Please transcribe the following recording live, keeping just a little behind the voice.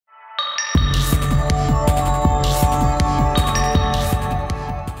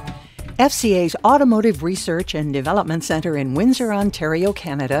FCA's Automotive Research and Development Centre in Windsor, Ontario,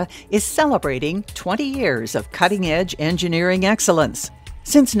 Canada is celebrating 20 years of cutting-edge engineering excellence.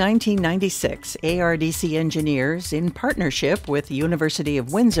 Since 1996, ARDC engineers, in partnership with the University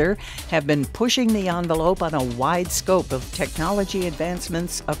of Windsor, have been pushing the envelope on a wide scope of technology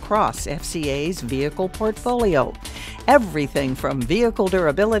advancements across FCA's vehicle portfolio. Everything from vehicle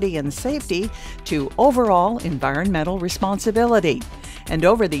durability and safety to overall environmental responsibility. And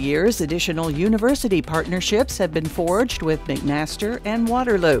over the years, additional university partnerships have been forged with McMaster and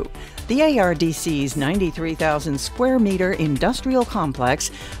Waterloo. The ARDC's 93,000 square meter industrial complex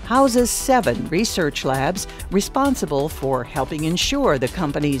houses 7 research labs responsible for helping ensure the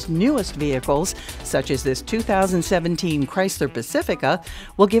company's newest vehicles, such as this 2017 Chrysler Pacifica,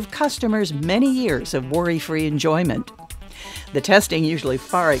 will give customers many years of worry-free enjoyment. The testing usually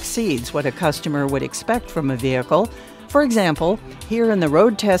far exceeds what a customer would expect from a vehicle. For example, here in the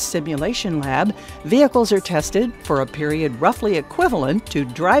Road Test Simulation Lab, vehicles are tested for a period roughly equivalent to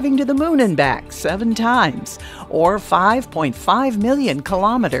driving to the moon and back 7 times, or 5.5 million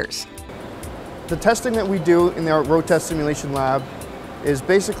kilometers. The testing that we do in our Road Test Simulation Lab is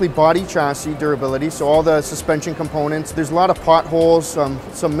basically body chassis durability, so all the suspension components. There's a lot of potholes,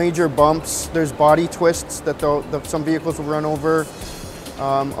 some major bumps, there's body twists that some vehicles will run over,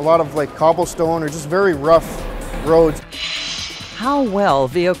 a lot of like cobblestone or just very rough roads. How well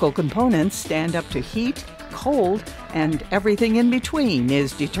vehicle components stand up to heat, cold, and everything in between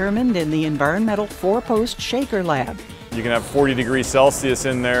is determined in the environmental 4-post shaker lab. You can have 40 degrees Celsius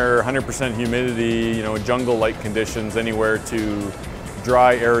in there, 100% humidity, jungle-like conditions, anywhere to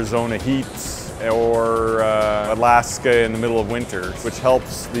dry Arizona heat or Alaska in the middle of winter, which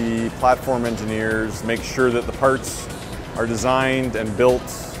helps the platform engineers make sure that the parts are designed and built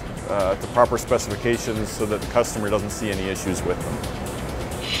to proper specifications so that the customer doesn't see any issues with them.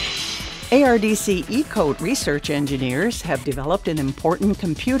 ARDC E-Coat research engineers have developed an important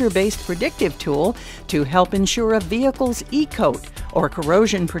computer-based predictive tool to help ensure a vehicle's E-Coat, or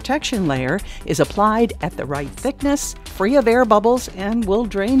corrosion protection layer, is applied at the right thickness, free of air bubbles, and will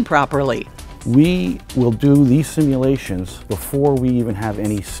drain properly. We will do these simulations before we even have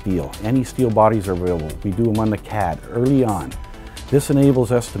any steel. Any steel bodies are available. We do them on the CAD early on. This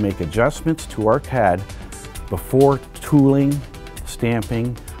enables us to make adjustments to our CAD before tooling,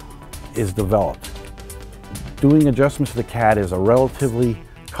 stamping is developed. Doing adjustments to the CAD is a relatively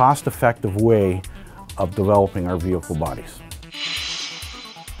cost-effective way of developing our vehicle bodies.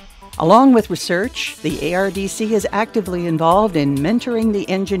 Along with research, the ARDC is actively involved in mentoring the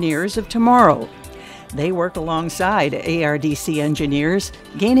engineers of tomorrow. They work alongside ARDC engineers,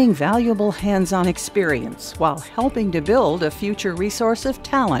 gaining valuable hands-on experience while helping to build a future resource of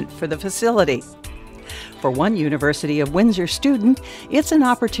talent for the facility. For one University of Windsor student, it's an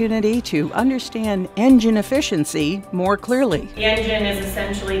opportunity to understand engine efficiency more clearly. The engine is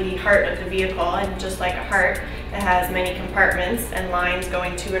essentially the heart of the vehicle, and just like a heart, it has many compartments and lines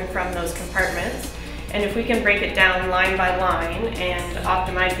going to and from those compartments. And if we can break it down line by line and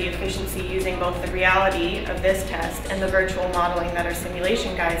optimize the efficiency using both the reality of this test and the virtual modeling that our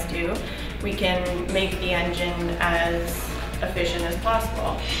simulation guys do, we can make the engine as efficient as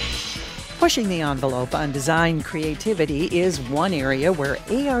possible. Pushing the envelope on design creativity is one area where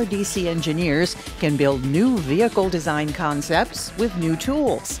ARDC engineers can build new vehicle design concepts with new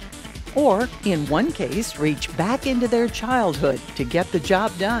tools. Or, in one case, reach back into their childhood to get the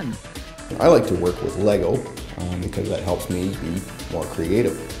job done. I like to work with Lego because that helps me be more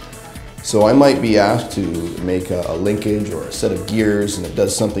creative. So I might be asked to make a linkage or a set of gears, and it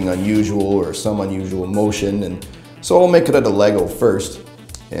does something unusual or some unusual motion, and so I'll make it out of Lego first,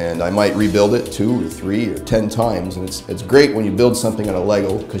 and I might rebuild it 2 or 3 or 10 times. And it's great when you build something out of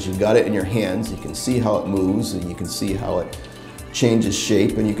Lego because you've got it in your hands, you can see how it moves and you can see how it changes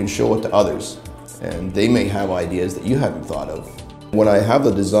shape, and you can show it to others, and they may have ideas that you haven't thought of. When I have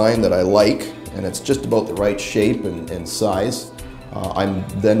the design that I like, and it's just about the right shape and size, I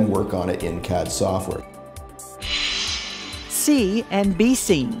then work on it in CAD software. See and be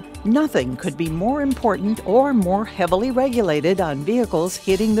seen. Nothing could be more important or more heavily regulated on vehicles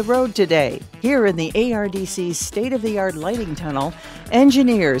hitting the road today. Here in the ARDC's state-of-the-art lighting tunnel,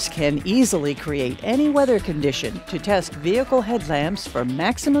 engineers can easily create any weather condition to test vehicle headlamps for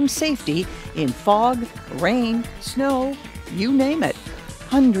maximum safety in fog, rain, snow, you name it.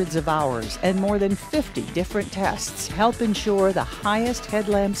 Hundreds of hours and more than 50 different tests help ensure the highest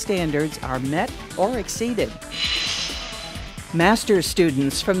headlamp standards are met or exceeded. Master's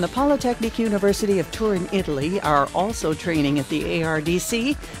students from the Polytechnic University of Turin, Italy are also training at the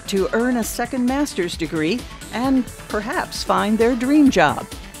ARDC to earn a second master's degree and perhaps find their dream job.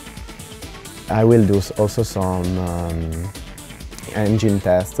 I will do also some engine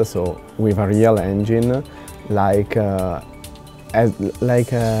tests, so with a real engine, like as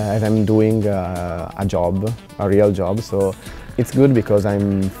I'm doing a job, a real job. So it's good because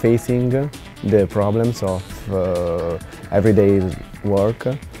I'm facing the problems of everyday work.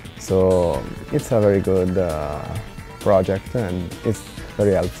 So it's a very good project and it's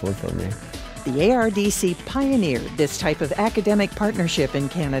very helpful for me. The ARDC pioneered this type of academic partnership in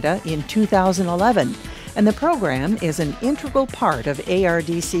Canada in 2011, and the program is an integral part of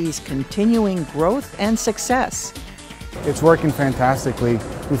ARDC's continuing growth and success. It's working fantastically.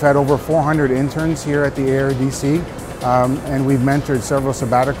 We've had over 400 interns here at the ARDC, and we've mentored several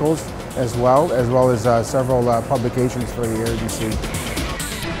sabbaticals as well as several publications for the ARDC.